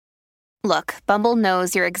Look, Bumble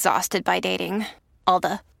knows you're exhausted by dating. All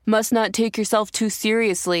the, must not take yourself too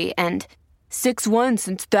seriously, and 6'1"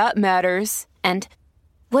 since that matters, and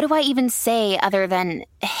what do I even say other than,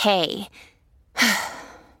 hey?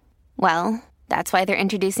 Well, that's why they're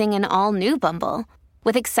introducing an all-new Bumble,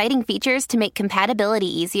 with exciting features to make compatibility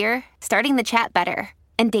easier, starting the chat better,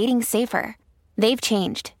 and dating safer. They've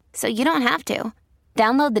changed, so you don't have to.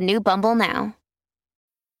 Download the new Bumble now.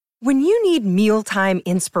 When you need mealtime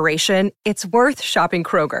inspiration, it's worth shopping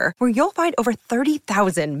Kroger, where you'll find over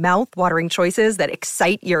 30,000 mouth-watering choices that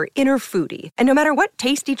excite your inner foodie. And no matter what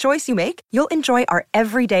tasty choice you make, you'll enjoy our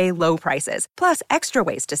everyday low prices, plus extra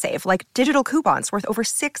ways to save, like digital coupons worth over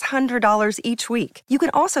 $600 each week. You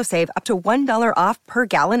can also save up to $1 off per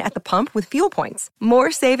gallon at the pump with fuel points.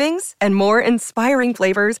 More savings and more inspiring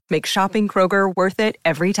flavors make shopping Kroger worth it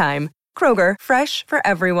every time. Kroger, fresh for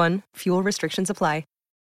everyone. Fuel restrictions apply.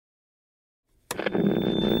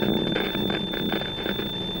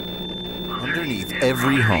 Underneath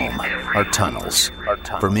every home are tunnels,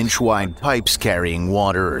 from inch-wide pipes carrying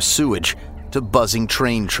water or sewage to buzzing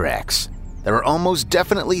train tracks. There are almost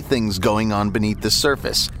definitely things going on beneath the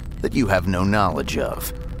surface that you have no knowledge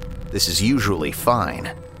of. This is usually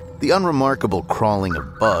fine. The unremarkable crawling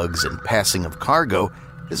of bugs and passing of cargo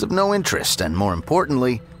is of no interest and, more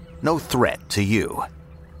importantly, no threat to you.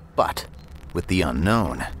 But with the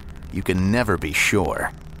unknown, you can never be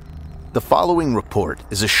sure. The following report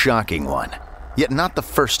is a shocking one, yet not the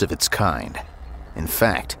first of its kind. In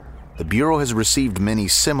fact, the Bureau has received many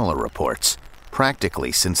similar reports,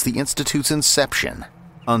 practically since the Institute's inception.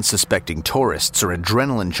 Unsuspecting tourists or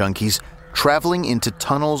adrenaline junkies traveling into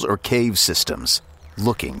tunnels or cave systems,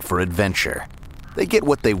 looking for adventure. They get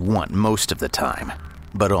what they want most of the time,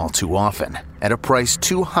 but all too often at a price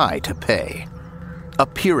too high to pay. A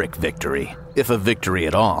Pyrrhic victory, if a victory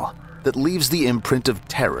at all, that leaves the imprint of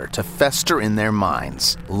terror to fester in their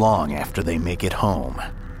minds long after they make it home.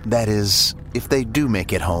 That is, if they do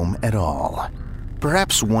make it home at all.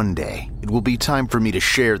 Perhaps one day it will be time for me to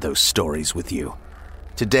share those stories with you.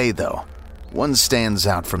 Today, though, one stands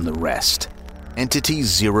out from the rest. Entity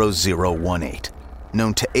 0018,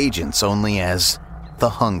 known to agents only as the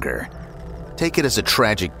Hunger. Take it as a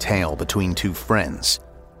tragic tale between two friends,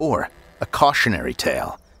 or a cautionary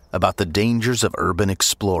tale about the dangers of urban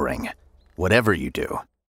exploring. Whatever you do,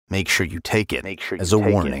 make sure you take it as a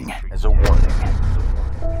warning.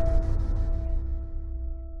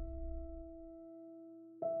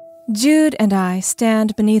 Jude and I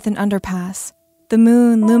stand beneath an underpass, the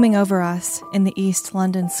moon looming over us in the East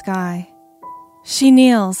London sky. She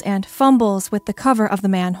kneels and fumbles with the cover of the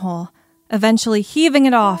manhole, eventually heaving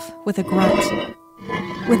it off with a grunt.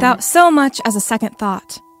 Without so much as a second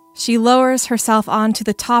thought, she lowers herself onto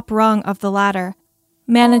the top rung of the ladder,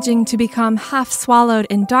 managing to become half swallowed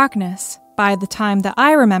in darkness by the time that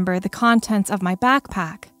I remember the contents of my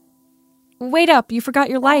backpack. "Wait up, you forgot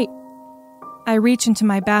your light." I reach into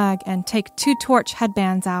my bag and take 2 torch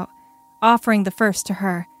headbands out, offering the first to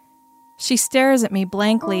her. She stares at me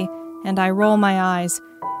blankly, and I roll my eyes,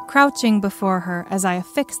 crouching before her as I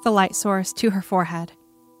affix the light source to her forehead.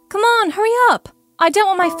 "Come on, hurry up! I don't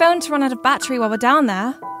want my phone to run out of battery while we're down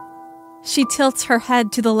there." She tilts her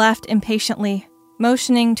head to the left impatiently,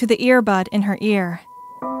 motioning to the earbud in her ear.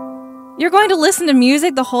 "You're going to listen to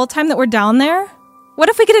music the whole time that we're down there? What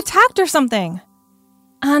if we get attacked or something?"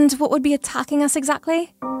 "And what would be attacking us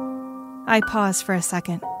exactly?" I pause for a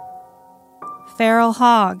second. "Feral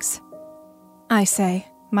hogs," I say,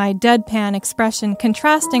 my deadpan expression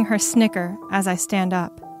contrasting her snicker as I stand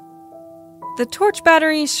up. "The torch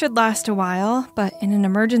batteries should last a while, but in an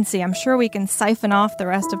emergency, I'm sure we can siphon off the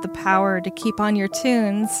rest of the power to keep on your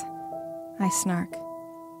tunes," I snark.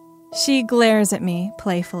 She glares at me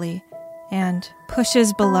playfully and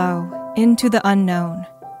pushes below into the unknown,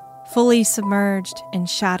 fully submerged in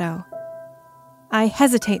shadow. I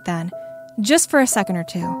hesitate then, just for a second or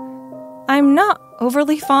two. I'm not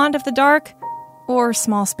overly fond of the dark or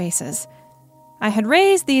small spaces. I had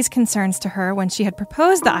raised these concerns to her when she had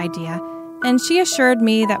proposed the idea, and she assured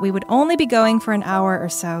me that we would only be going for an hour or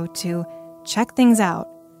so to check things out.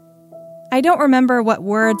 I don't remember what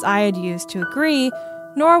words I had used to agree,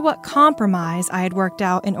 nor what compromise I had worked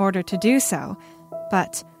out in order to do so,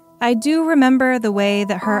 but I do remember the way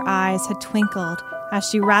that her eyes had twinkled as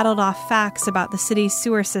she rattled off facts about the city's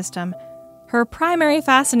sewer system, her primary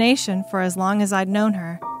fascination for as long as I'd known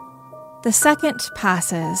her. The second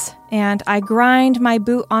passes, and I grind my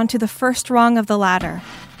boot onto the first rung of the ladder,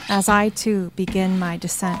 as I too begin my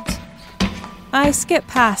descent. I skip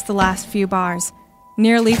past the last few bars,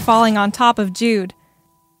 nearly falling on top of Jude.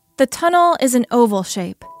 The tunnel is an oval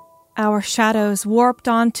shape, Our shadows warped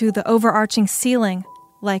onto the overarching ceiling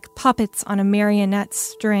like puppets on a marionette's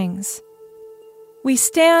strings. We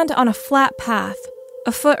stand on a flat path,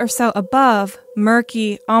 a foot or so above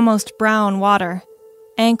murky, almost brown water,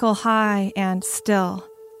 ankle high and still.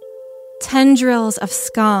 Tendrils of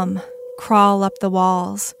scum crawl up the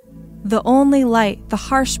walls. The only light, the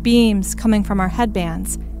harsh beams coming from our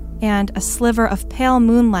headbands, and a sliver of pale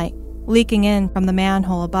moonlight leaking in from the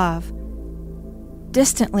manhole above.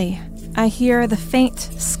 Distantly, I hear the faint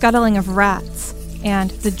scuttling of rats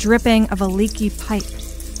and the dripping of a leaky pipe.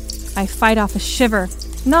 I fight off a shiver,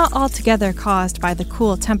 not altogether caused by the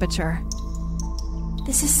cool temperature.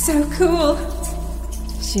 "This is so cool,"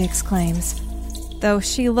 she exclaims, though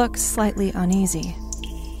she looks slightly uneasy.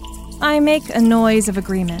 I make a noise of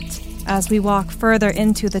agreement as we walk further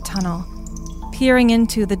into the tunnel, peering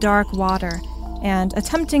into the dark water and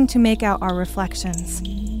attempting to make out our reflections.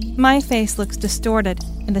 My face looks distorted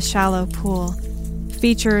in the shallow pool,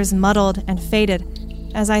 features muddled and faded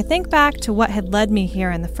as I think back to what had led me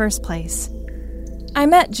here in the first place. I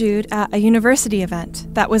met Jude at a university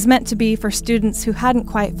event that was meant to be for students who hadn't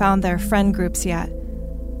quite found their friend groups yet.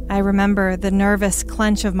 I remember the nervous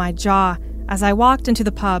clench of my jaw as I walked into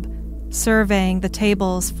the pub, surveying the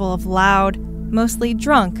tables full of loud, mostly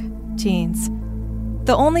drunk teens.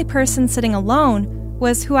 The only person sitting alone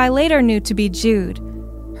was who I later knew to be Jude,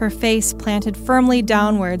 her face planted firmly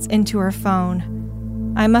downwards into her phone.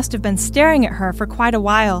 I must have been staring at her for quite a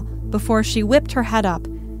while before she whipped her head up,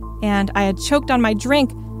 and I had choked on my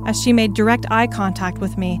drink as she made direct eye contact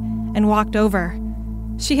with me and walked over.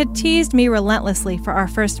 She had teased me relentlessly for our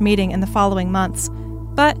first meeting in the following months,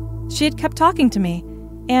 but she had kept talking to me,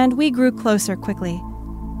 and we grew closer quickly.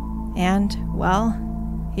 And, well,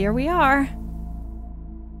 here we are.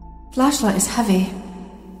 "Flashlight is heavy."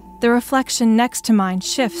 The reflection next to mine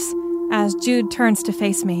shifts as Jude turns to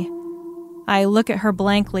face me. I look at her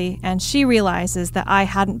blankly, and she realizes that I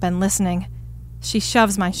hadn't been listening. She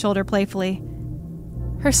shoves my shoulder playfully.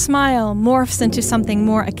 Her smile morphs into something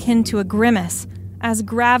more akin to a grimace as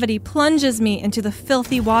gravity plunges me into the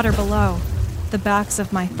filthy water below, the backs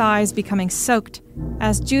of my thighs becoming soaked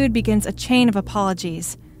as Jude begins a chain of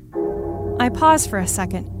apologies. I pause for a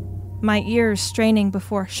second, my ears straining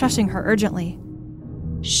before shushing her urgently.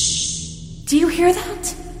 "Shh! Do you hear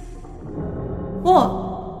that?"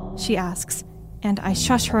 "What?" she asks, and I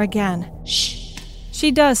shush her again. "Shh."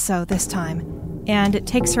 She does so this time, and it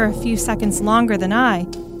takes her a few seconds longer than I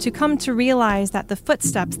to come to realize that the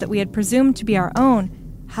footsteps that we had presumed to be our own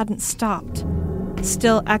hadn't stopped,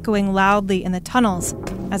 still echoing loudly in the tunnels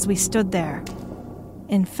as we stood there.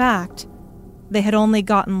 In fact, they had only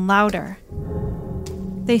gotten louder.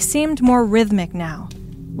 They seemed more rhythmic now,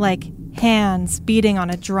 like hands beating on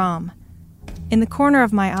a drum. In the corner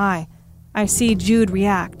of my eye, I see Jude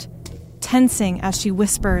react, tensing as she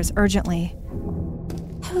whispers urgently,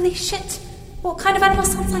 "Holy shit! What kind of animal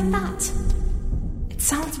sounds like that? It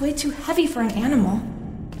sounds way too heavy for an animal.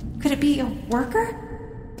 Could it be a worker?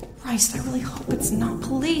 Christ, I really hope it's not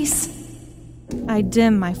police." I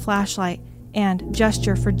dim my flashlight and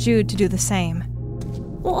gesture for Jude to do the same.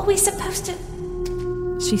 "What are we supposed to..."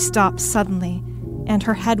 She stops suddenly, and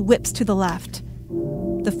her head whips to the left.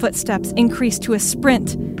 The footsteps increase to a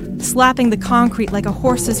sprint, slapping the concrete like a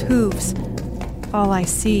horse's hooves. All I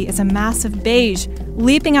see is a massive beige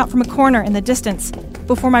leaping out from a corner in the distance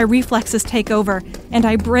before my reflexes take over and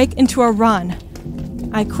I break into a run.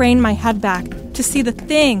 I crane my head back to see the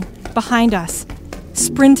thing behind us,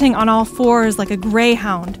 sprinting on all fours like a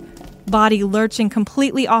greyhound, body lurching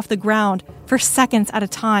completely off the ground for seconds at a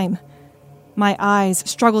time. My eyes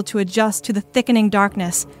struggle to adjust to the thickening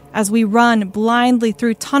darkness as we run blindly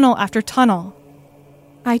through tunnel after tunnel.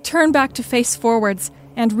 I turn back to face forwards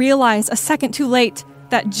and realize a second too late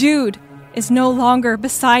that Jude is no longer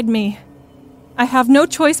beside me. I have no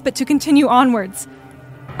choice but to continue onwards.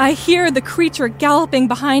 I hear the creature galloping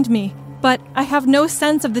behind me, but I have no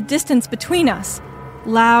sense of the distance between us.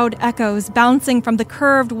 Loud echoes bouncing from the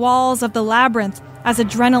curved walls of the labyrinth as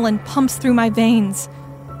adrenaline pumps through my veins.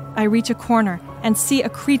 I reach a corner and see a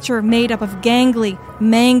creature made up of gangly,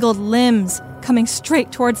 mangled limbs coming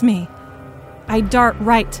straight towards me. I dart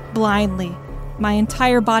right blindly, my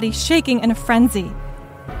entire body shaking in a frenzy.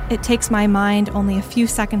 It takes my mind only a few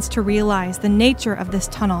seconds to realize the nature of this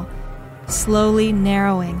tunnel, slowly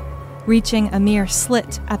narrowing, reaching a mere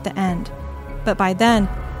slit at the end. But by then,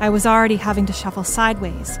 I was already having to shuffle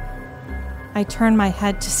sideways. I turn my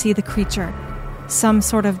head to see the creature, some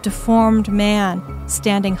sort of deformed man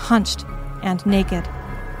standing hunched and naked.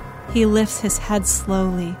 He lifts his head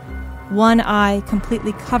slowly, one eye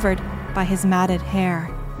completely covered by his matted hair.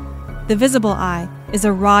 The visible eye is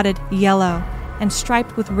a rotted yellow and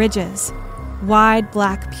striped with ridges, wide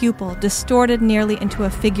black pupil distorted nearly into a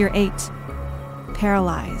figure 8.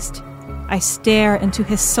 Paralyzed, I stare into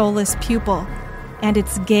his soulless pupil, and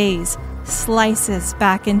its gaze slices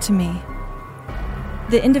back into me.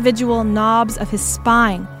 The individual knobs of his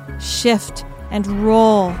spine shift and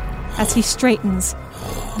roll as he straightens,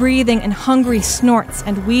 breathing in hungry snorts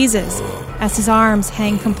and wheezes as his arms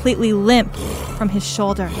hang completely limp from his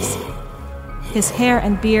shoulders. His hair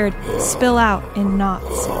and beard spill out in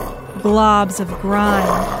knots, globs of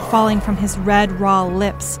grime falling from his red, raw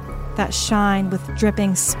lips that shine with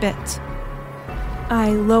dripping spit.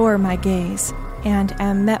 I lower my gaze and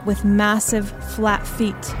am met with massive, flat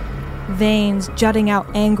feet, veins jutting out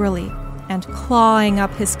angrily and clawing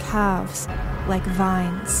up his calves like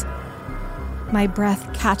vines. My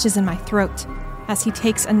breath catches in my throat as he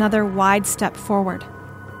takes another wide step forward.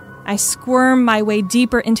 I squirm my way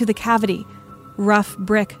deeper into the cavity, rough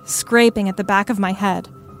brick scraping at the back of my head.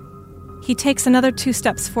 He takes another 2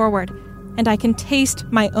 steps forward, and I can taste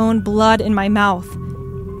my own blood in my mouth,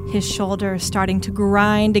 his shoulders starting to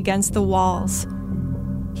grind against the walls.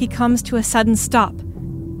 He comes to a sudden stop,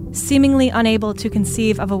 seemingly unable to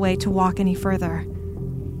conceive of a way to walk any further.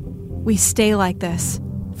 We stay like this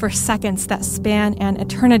for seconds that span an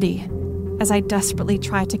eternity as I desperately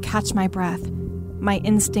try to catch my breath, my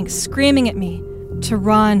instincts screaming at me to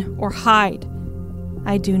run or hide.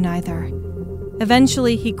 I do neither.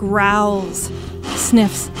 Eventually he growls,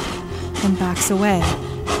 sniffs, and backs away,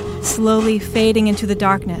 slowly fading into the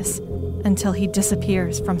darkness until he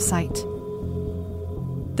disappears from sight.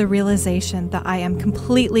 The realization that I am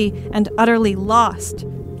completely and utterly lost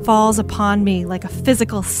falls upon me like a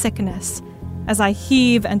physical sickness as I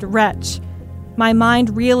heave and retch, my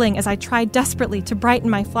mind reeling as I try desperately to brighten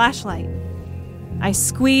my flashlight. I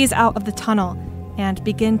squeeze out of the tunnel and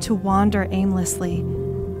begin to wander aimlessly,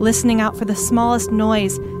 listening out for the smallest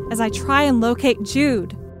noise as I try and locate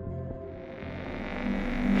Jude.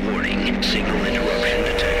 Warning, signal interruption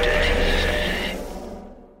detected.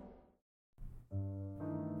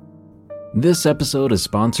 This episode is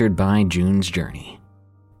sponsored by June's Journey.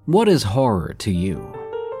 What is horror to you?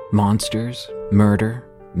 Monsters? Murder?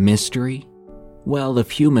 Mystery? Well, if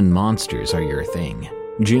human monsters are your thing,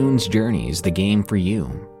 June's Journey is the game for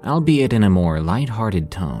you, albeit in a more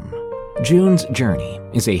lighthearted tone. June's Journey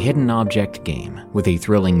is a hidden object game with a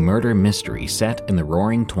thrilling murder mystery set in the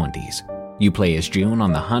roaring 20s. You play as June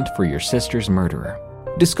on the hunt for your sister's murderer.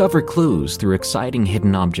 Discover clues through exciting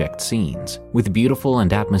hidden object scenes with beautiful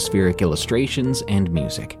and atmospheric illustrations and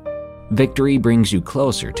music. Victory brings you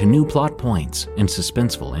closer to new plot points and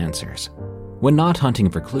suspenseful answers. When not hunting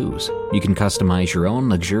for clues, you can customize your own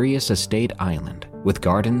luxurious estate island with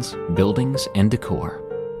gardens, buildings, and decor.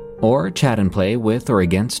 Or chat and play with or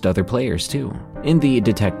against other players too, in the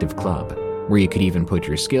Detective Club, where you could even put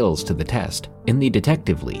your skills to the test in the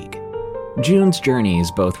Detective League. June's Journey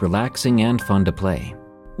is both relaxing and fun to play.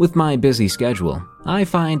 With my busy schedule, I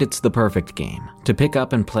find it's the perfect game to pick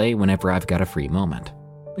up and play whenever I've got a free moment.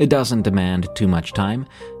 It doesn't demand too much time,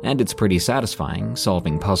 and it's pretty satisfying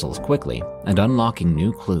solving puzzles quickly and unlocking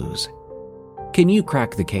new clues. Can you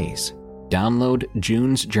crack the case? Download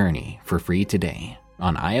June's Journey for free today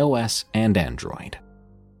on iOS and Android.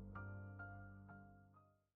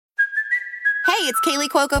 Hey, it's Kaylee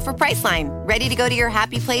Cuoco for Priceline. Ready to go to your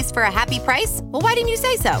happy place for a happy price? Well, why didn't you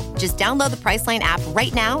say so? Just download the Priceline app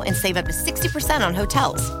right now and save up to 60% on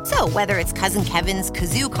hotels. So whether it's Cousin Kevin's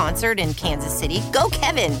Kazoo Concert in Kansas City, go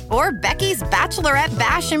Kevin, or Becky's Bachelorette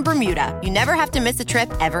Bash in Bermuda, you never have to miss a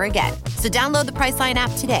trip ever again. So download the Priceline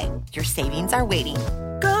app today. Your savings are waiting.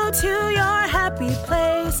 Go to your happy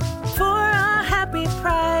place for a happy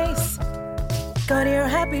price. Go to your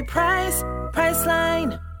happy price,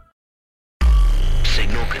 Priceline.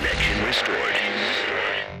 Signal connection restored.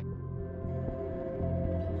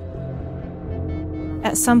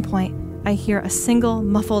 At some point, I hear a single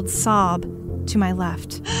muffled sob to my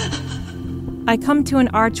left. I come to an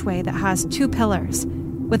archway that has 2 pillars,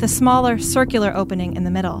 with a smaller circular opening in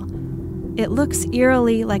the middle. It looks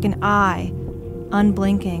eerily like an eye,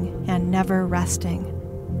 unblinking and never resting.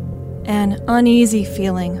 An uneasy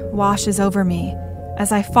feeling washes over me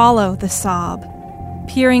as I follow the sob,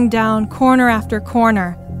 peering down corner after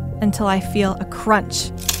corner until I feel a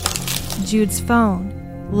crunch. Jude's phone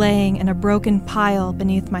laying in a broken pile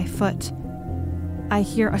beneath my foot. I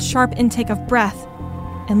hear a sharp intake of breath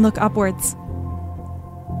and look upwards.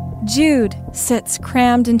 Jude sits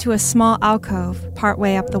crammed into a small alcove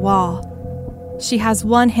partway up the wall. She has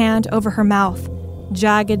one hand over her mouth,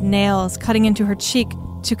 jagged nails cutting into her cheek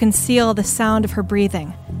to conceal the sound of her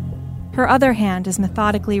breathing. Her other hand is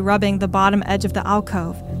methodically rubbing the bottom edge of the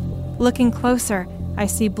alcove. Looking closer, I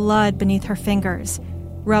see blood beneath her fingers,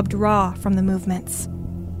 rubbed raw from the movements.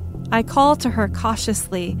 I call to her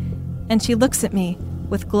cautiously, and she looks at me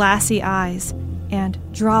with glassy eyes and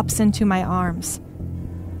drops into my arms.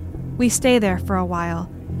 We stay there for a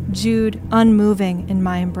while, Jude unmoving in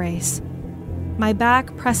my embrace. My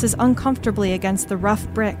back presses uncomfortably against the rough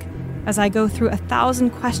brick as I go through 1,000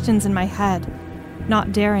 questions in my head,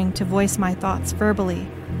 not daring to voice my thoughts verbally.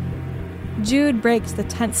 Jude breaks the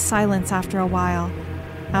tense silence after a while,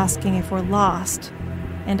 asking if we're lost,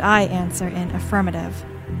 and I answer in affirmative.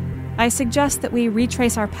 I suggest that we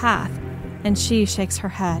retrace our path, and she shakes her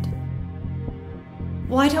head.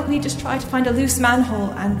 Why don't we just try to find a loose manhole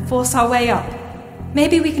and force our way up?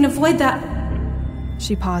 Maybe we can avoid that.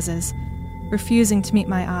 She pauses, refusing to meet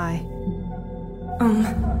my eye.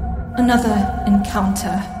 Another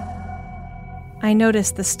encounter. I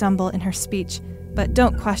notice the stumble in her speech, but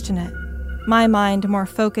don't question it. My mind more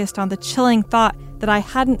focused on the chilling thought that I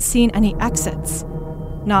hadn't seen any exits.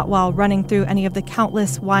 Not while running through any of the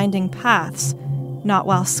countless winding paths. Not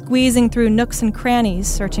while squeezing through nooks and crannies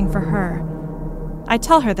searching for her. I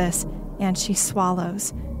tell her this, and she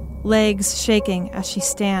swallows, legs shaking as she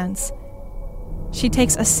stands. She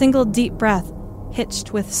takes a single deep breath,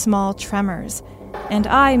 hitched with small tremors, and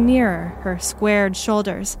I mirror her squared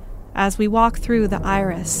shoulders as we walk through the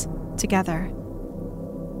iris together.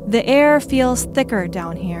 The air feels thicker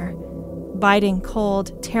down here, biting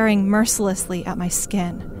cold, tearing mercilessly at my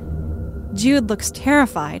skin. Jude looks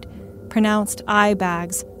terrified, pronounced eye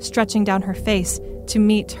bags stretching down her face to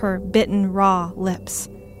meet her bitten raw lips.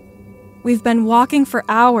 We've been walking for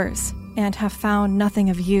hours and have found nothing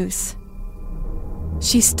of use.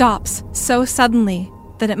 She stops so suddenly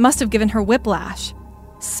that it must have given her whiplash.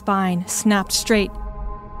 Spine snapped straight.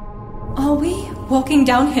 Are we walking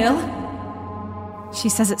downhill? She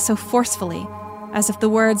says it so forcefully, as if the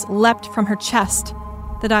words leapt from her chest,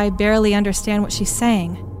 that I barely understand what she's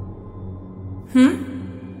saying.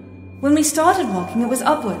 When we started walking, it was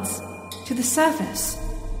upwards, to the surface.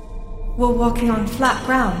 We're walking on flat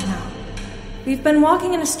ground now. We've been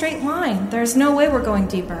walking in a straight line. There's no way we're going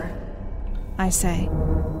deeper. I say,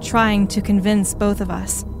 trying to convince both of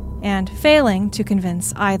us, and failing to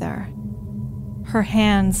convince either. Her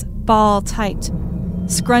hands ball tight,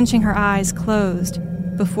 scrunching her eyes closed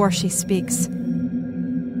before she speaks.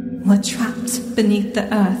 We're trapped beneath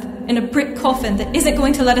the earth in a brick coffin that isn't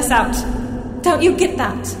going to let us out. Don't you get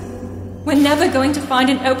that? We're never going to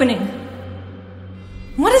find an opening.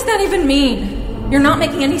 What does that even mean? You're not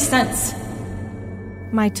making any sense.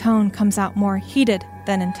 My tone comes out more heated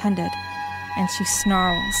than intended, and she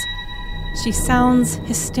snarls. She sounds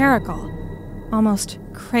hysterical, almost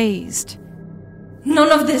crazed.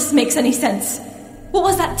 None of this makes any sense. What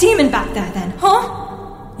was that demon back there then, huh?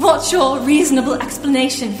 What's your reasonable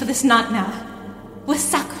explanation for this nightmare? We're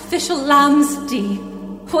sacrificial lambs, Dee,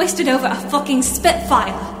 hoisted over a fucking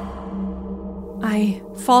Spitfire. I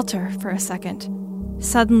falter for a second,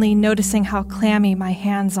 suddenly noticing how clammy my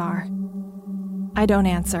hands are. I don't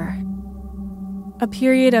answer. A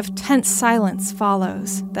period of tense silence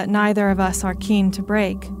follows that neither of us are keen to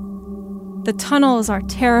break. The tunnels are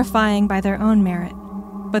terrifying by their own merit,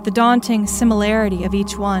 but the daunting similarity of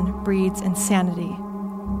each one breeds insanity.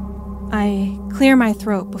 I clear my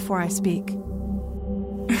throat before I speak.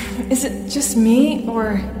 Is it just me,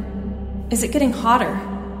 or is it getting hotter?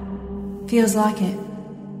 Feels like it.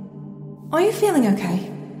 Are you feeling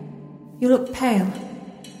okay? You look pale.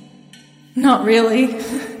 Not really.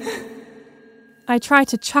 I try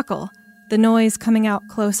to chuckle, the noise coming out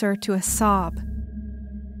closer to a sob.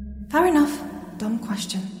 Fair enough. Dumb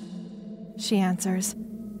question. She answers,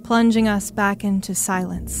 plunging us back into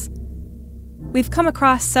silence. We've come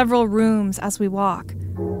across several rooms as we walk,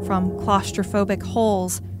 from claustrophobic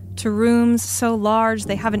holes to rooms so large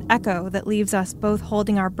they have an echo that leaves us both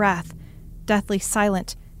holding our breath, deathly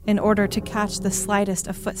silent in order to catch the slightest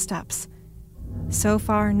of footsteps. So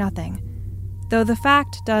far, nothing, though the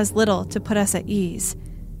fact does little to put us at ease.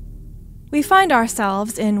 We find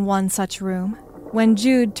ourselves in one such room when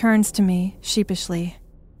Jude turns to me sheepishly.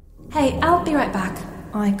 Hey, I'll be right back.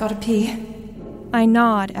 I gotta pee. I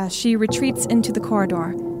nod as she retreats into the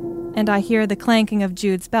corridor, and I hear the clanking of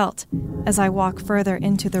Jude's belt as I walk further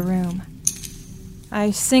into the room.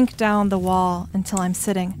 I sink down the wall until I'm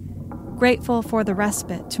sitting, grateful for the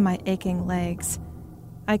respite to my aching legs.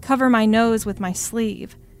 I cover my nose with my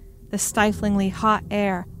sleeve. The stiflingly hot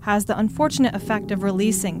air has the unfortunate effect of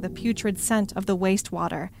releasing the putrid scent of the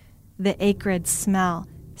wastewater, the acrid smell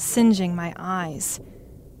singeing my eyes.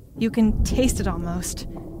 You can taste it almost,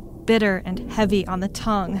 bitter and heavy on the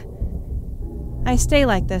tongue. I stay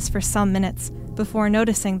like this for some minutes before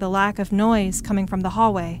noticing the lack of noise coming from the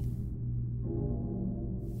hallway.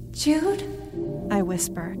 Jude? I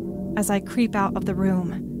whisper as I creep out of the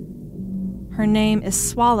room. Her name is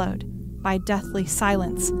swallowed by deathly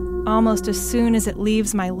silence almost as soon as it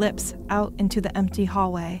leaves my lips out into the empty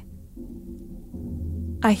hallway.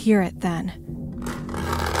 I hear it then.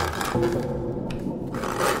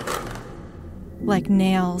 Like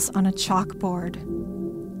nails on a chalkboard.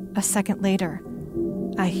 A second later,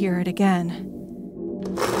 I hear it again.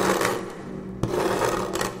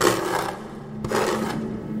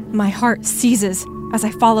 My heart seizes as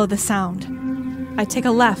I follow the sound. I take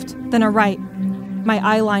a left, then a right. My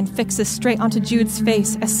eye line fixes straight onto Jude's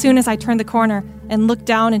face as soon as I turn the corner and look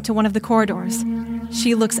down into one of the corridors.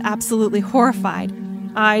 She looks absolutely horrified,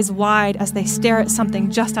 eyes wide as they stare at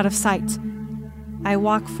something just out of sight. I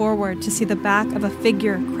walk forward to see the back of a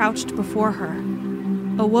figure crouched before her.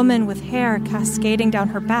 A woman with hair cascading down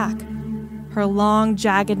her back, her long,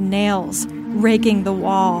 jagged nails raking the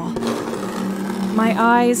wall. My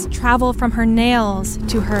eyes travel from her nails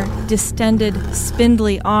to her distended,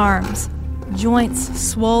 spindly arms, joints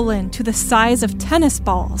swollen to the size of tennis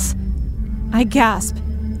balls. I gasp,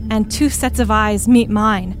 and two sets of eyes meet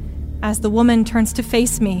mine as the woman turns to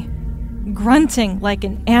face me, grunting like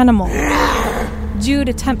an animal. Jude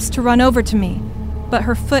attempts to run over to me, but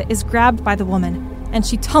her foot is grabbed by the woman, and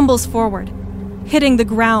she tumbles forward, hitting the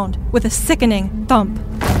ground with a sickening thump.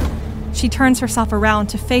 She turns herself around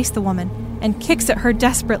to face the woman and kicks at her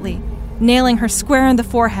desperately, nailing her square in the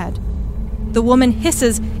forehead. The woman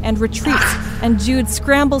hisses and retreats, and Jude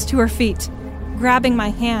scrambles to her feet, grabbing my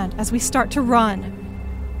hand as we start to run.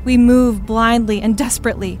 We move blindly and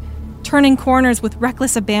desperately, turning corners with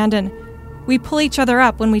reckless abandon. We pull each other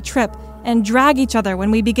up when we trip and drag each other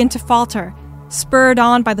when we begin to falter, spurred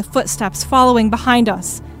on by the footsteps following behind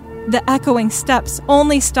us. The echoing steps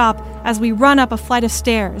only stop as we run up a flight of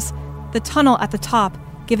stairs, the tunnel at the top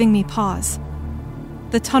giving me pause.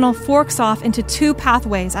 The tunnel forks off into two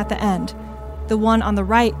pathways at the end, the one on the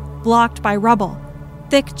right blocked by rubble,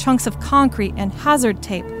 thick chunks of concrete and hazard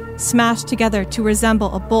tape smashed together to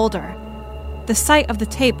resemble a boulder. The sight of the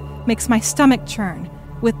tape makes my stomach churn,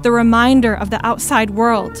 with the reminder of the outside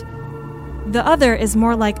world. The other is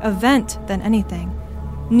more like a vent than anything,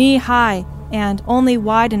 knee-high and only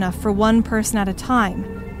wide enough for one person at a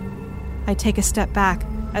time. I take a step back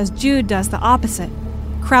as Jude does the opposite,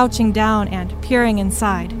 crouching down and peering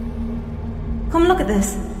inside. Come look at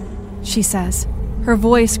this, she says, her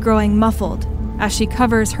voice growing muffled as she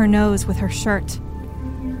covers her nose with her shirt.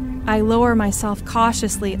 I lower myself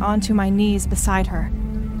cautiously onto my knees beside her.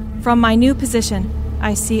 From my new position,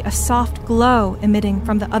 I see a soft glow emitting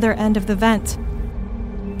from the other end of the vent.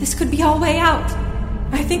 This could be our way out.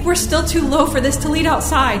 I think we're still too low for this to lead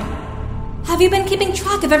outside. Have you been keeping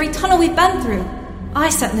track of every tunnel we've been through? I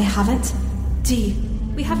certainly haven't. Dee,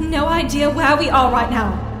 we have no idea where we are right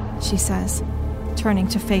now, she says, turning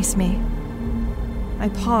to face me. I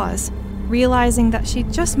pause, realizing that she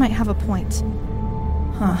just might have a point.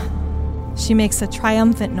 She makes a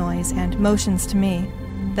triumphant noise and motions to me,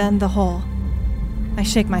 then the hole. I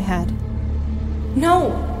shake my head. No!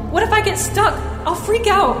 What if I get stuck? I'll freak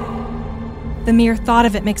out! The mere thought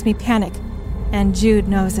of it makes me panic, and Jude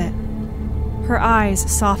knows it. Her eyes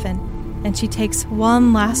soften, and she takes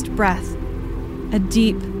one last breath, a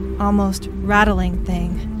deep, almost rattling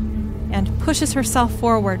thing, and pushes herself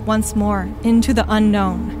forward once more into the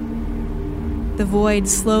unknown. The void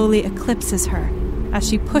slowly eclipses her as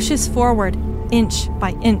she pushes forward inch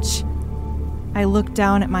by inch. I look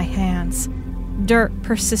down at my hands, dirt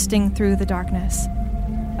persisting through the darkness.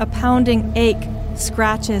 A pounding ache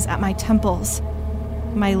scratches at my temples.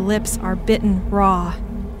 My lips are bitten raw,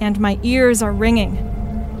 and my ears are ringing.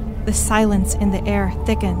 The silence in the air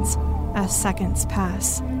thickens as seconds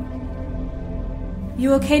pass.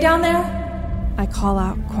 You okay down there? I call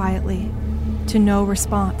out quietly, to no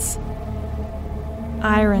response.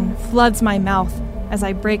 Iron floods my mouth as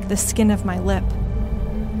I break the skin of my lip.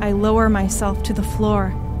 I lower myself to the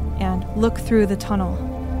floor and look through the tunnel.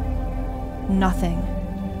 Nothing.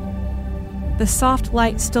 The soft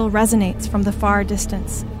light still resonates from the far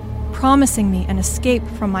distance, promising me an escape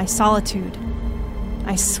from my solitude.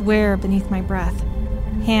 I swear beneath my breath,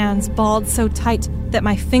 hands balled so tight that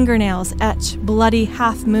my fingernails etch bloody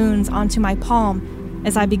half-moons onto my palm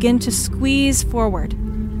as I begin to squeeze forward,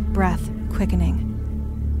 breath quickening.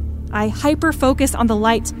 I hyper-focus on the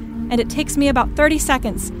light, and it takes me about 30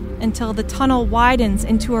 seconds until the tunnel widens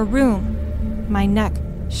into a room, my neck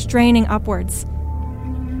straining upwards.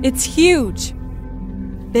 It's huge,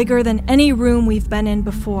 bigger than any room we've been in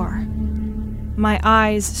before. My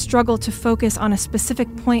eyes struggle to focus on a specific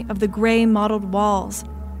point of the gray mottled walls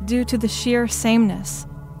due to the sheer sameness.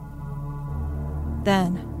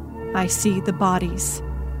 Then I see the bodies.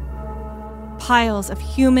 Piles of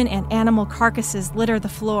human and animal carcasses litter the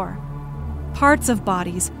floor. Parts of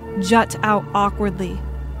bodies jut out awkwardly,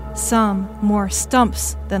 some more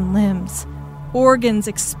stumps than limbs, organs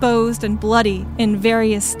exposed and bloody in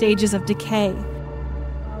various stages of decay.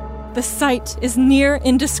 The sight is near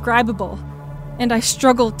indescribable, and I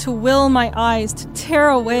struggle to will my eyes to tear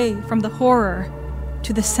away from the horror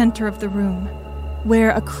to the center of the room, where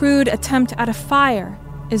a crude attempt at a fire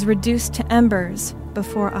is reduced to embers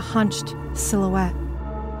before a hunched silhouette.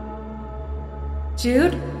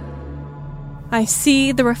 Jude? I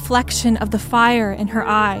see the reflection of the fire in her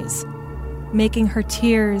eyes, making her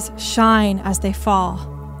tears shine as they fall.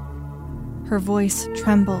 Her voice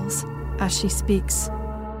trembles as she speaks.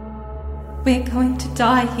 We're going to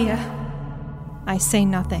die here. I say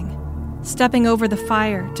nothing, stepping over the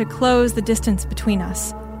fire to close the distance between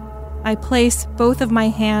us. I place both of my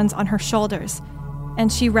hands on her shoulders,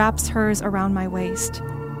 and she wraps hers around my waist.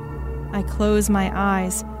 I close my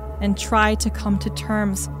eyes and try to come to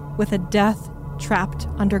terms with a death trapped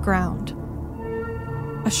underground.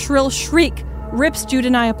 A shrill shriek rips Jude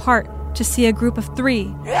and I apart to see a group of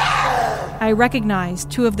 3. I recognize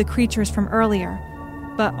 2 of the creatures from earlier,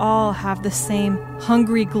 but all have the same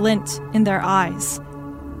hungry glint in their eyes.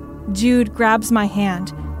 Jude grabs my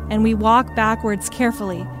hand, and we walk backwards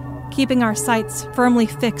carefully, keeping our sights firmly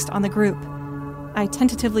fixed on the group. I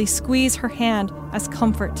tentatively squeeze her hand as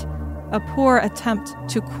comfort, a poor attempt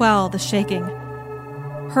to quell the shaking.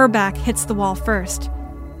 Her back hits the wall first,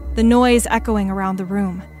 the noise echoing around the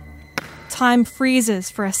room. Time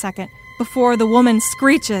freezes for a second before the woman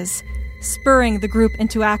screeches, spurring the group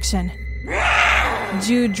into action.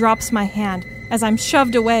 Jude drops my hand as I'm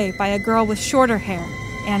shoved away by a girl with shorter hair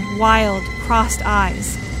and wild, crossed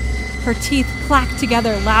eyes. Her teeth clack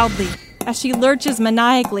together loudly as she lurches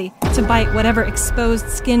maniacally to bite whatever exposed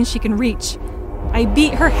skin she can reach. I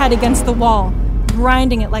beat her head against the wall,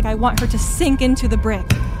 grinding it like I want her to sink into the brick.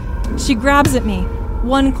 She grabs at me,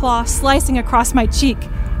 one claw slicing across my cheek,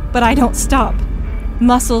 but I don't stop,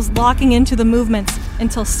 muscles locking into the movements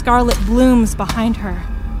until scarlet blooms behind her.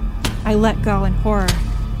 I let go in horror,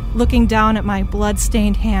 looking down at my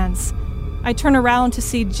blood-stained hands. I turn around to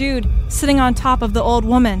see Jude sitting on top of the old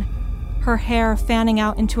woman, her hair fanning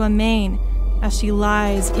out into a mane as she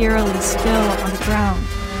lies eerily still on the ground.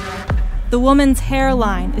 The woman's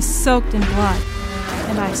hairline is soaked in blood,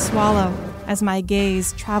 and I swallow as my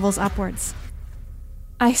gaze travels upwards.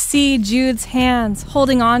 I see Jude's hands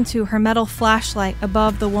holding onto her metal flashlight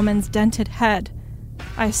above the woman's dented head.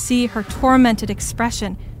 I see her tormented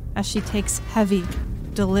expression as she takes heavy,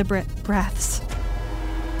 deliberate breaths.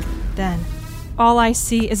 Then, all I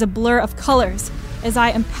see is a blur of colors as I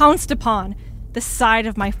am pounced upon, the side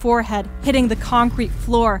of my forehead hitting the concrete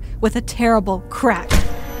floor with a terrible crack.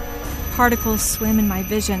 Particles swim in my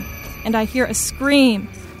vision, and I hear a scream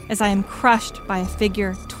as I am crushed by a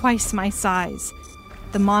figure twice my size,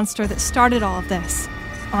 the monster that started all of this,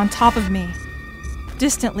 on top of me.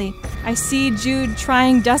 Distantly, I see Jude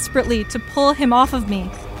trying desperately to pull him off of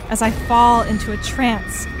me as I fall into a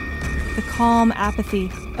trance, the calm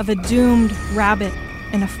apathy of a doomed rabbit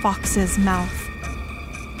in a fox's mouth.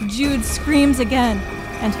 Jude screams again,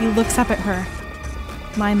 and he looks up at her.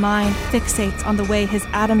 My mind fixates on the way his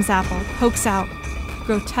Adam's apple pokes out,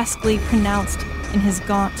 grotesquely pronounced in his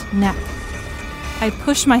gaunt neck. I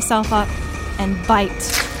push myself up and bite.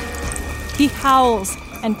 He howls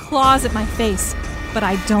and claws at my face, but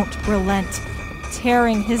I don't relent,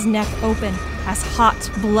 tearing his neck open as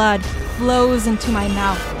hot blood flows into my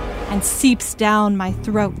mouth and seeps down my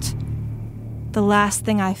throat. The last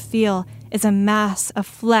thing I feel is a mass of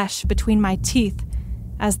flesh between my teeth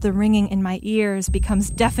as the ringing in my ears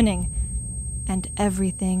becomes deafening and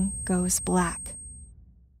everything goes black.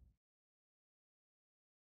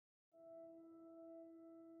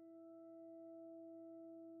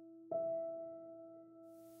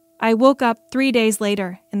 I woke up 3 days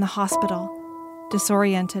later in the hospital,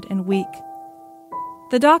 disoriented and weak.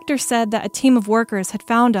 The doctor said that a team of workers had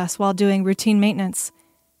found us while doing routine maintenance.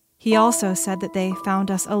 He also said that they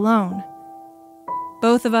found us alone.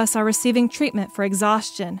 Both of us are receiving treatment for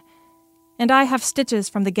exhaustion, and I have stitches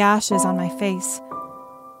from the gashes on my face.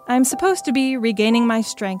 I'm supposed to be regaining my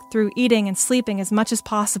strength through eating and sleeping as much as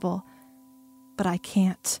possible, but I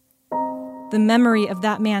can't. The memory of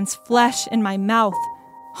that man's flesh in my mouth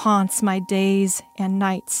haunts my days and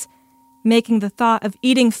nights, making the thought of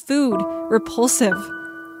eating food repulsive.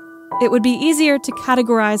 It would be easier to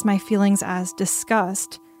categorize my feelings as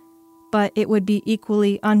disgust, but it would be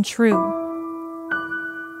equally untrue.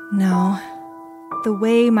 No, the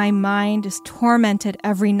way my mind is tormented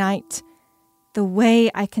every night, the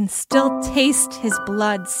way I can still taste his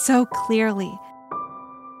blood so clearly,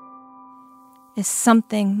 is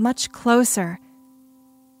something much closer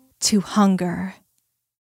to hunger.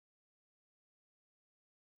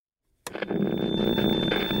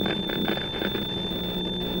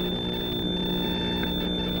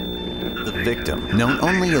 The victim, known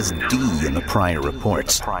only as D in the prior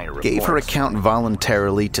reports, gave her account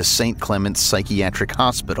voluntarily to St. Clement's Psychiatric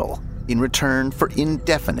Hospital in return for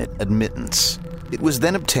indefinite admittance. It was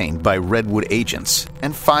then obtained by Redwood agents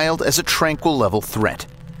and filed as a tranquil level threat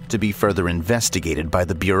to be further investigated by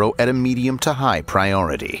the Bureau at a medium to high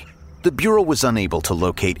priority. The Bureau was unable to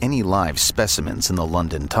locate any live specimens in the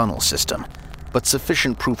London tunnel system, but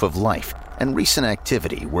sufficient proof of life and recent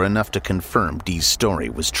activity were enough to confirm D's story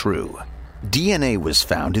was true. DNA was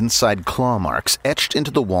found inside claw marks etched into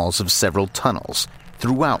the walls of several tunnels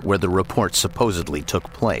throughout where the report supposedly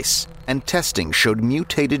took place, and testing showed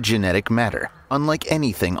mutated genetic matter, unlike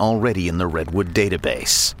anything already in the Redwood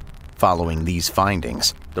database. Following these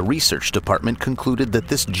findings, the research department concluded that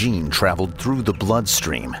this gene traveled through the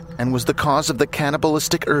bloodstream and was the cause of the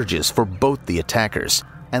cannibalistic urges for both the attackers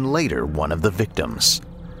and later one of the victims.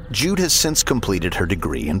 Jude has since completed her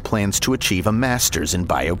degree and plans to achieve a master's in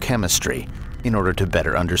biochemistry in order to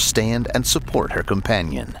better understand and support her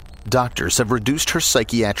companion. Doctors have reduced her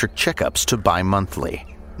psychiatric checkups to bi-monthly.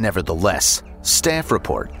 Nevertheless, staff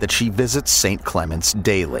report that she visits St. Clement's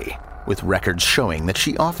daily, with records showing that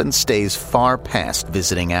she often stays far past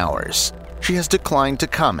visiting hours. She has declined to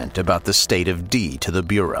comment about the state of D to the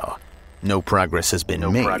Bureau. No progress has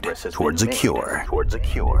been made towards a cure.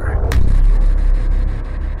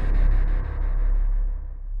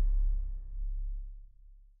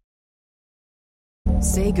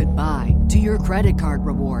 Say goodbye to your credit card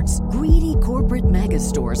rewards. Greedy corporate mega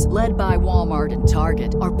stores, led by Walmart and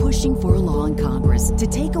Target, are pushing for a law in Congress to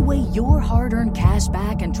take away your hard-earned cash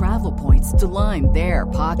back and travel points to line their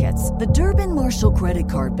pockets. The Durbin-Marshall credit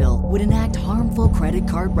card bill would enact harmful credit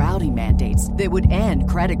card routing mandates that would end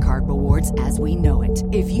credit card rewards as we know it.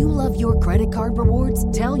 If you love your credit card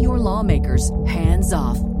rewards, tell your lawmakers, hands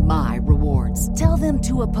off my rewards. Tell them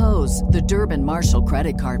to oppose the Durbin-Marshall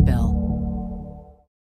credit card bill.